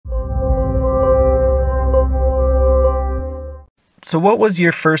So what was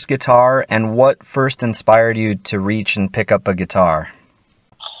your first guitar, and what first inspired you to reach and pick up a guitar?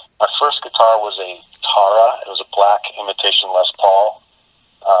 My first guitar was a Tara. It was a black imitation Les Paul.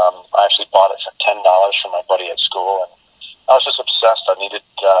 I actually bought it for $10 from my buddy at school, and I was just obsessed. I needed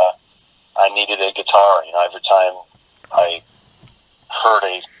a guitar. You know, every time I heard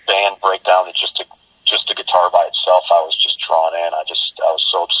a band break down to just a guitar by itself, I was just drawn in. I was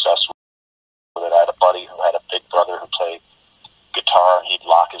so obsessed with it. I had a buddy who had a big brother who played guitar, and he'd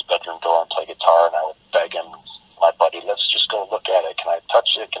lock his bedroom door and play guitar, and I would beg him, my buddy, let's just go look at it. Can I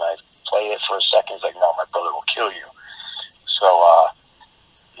touch it? Can I play it for a second? He's like, no, my brother will kill you. So,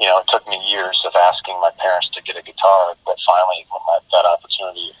 you know, it took me years of asking my parents to get a guitar, but finally, when that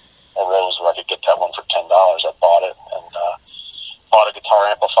opportunity arose where I could get that one for $10, I bought it, and bought a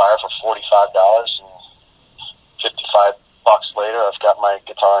guitar amplifier for $45, and $55 later, I've got my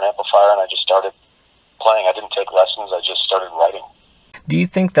guitar and amplifier, and I just started playing. I didn't take lessons, I just started writing. Do you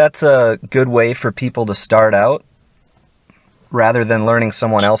think that's a good way for people to start out, rather than learning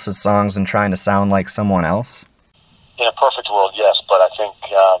someone else's songs and trying to sound like someone else? In a perfect world, yes, but I think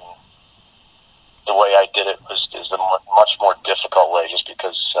the way I did it is the much more difficult way, just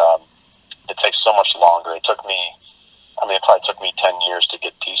because it takes so much longer. It probably took me 10 years to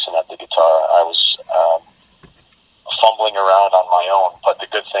get decent at the guitar. I was fumbling around on my own, but the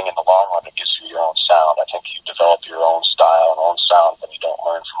good thing in the long run, it gives you your own sound. I think you develop your own style and own sound when you don't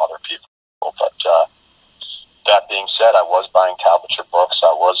learn from other people. But that being said, I was buying tablature books.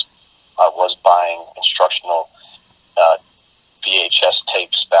 I was buying instructional VHS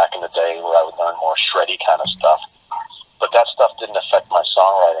tapes back in the day where I would learn more shreddy kind of stuff. But that stuff didn't affect my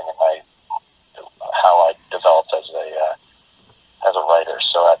songwriting and how I developed as a writer.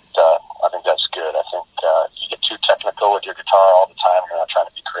 So I think that's good. I think if you get too technical with your guitar all the time, you're not trying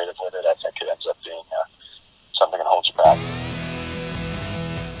to be creative with it, I think it ends up being something that holds you back.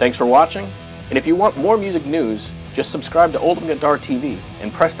 Thanks for watching, and if you want more music news, just subscribe to Oldham Guitar TV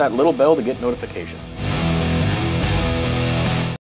and press that little bell to get notifications.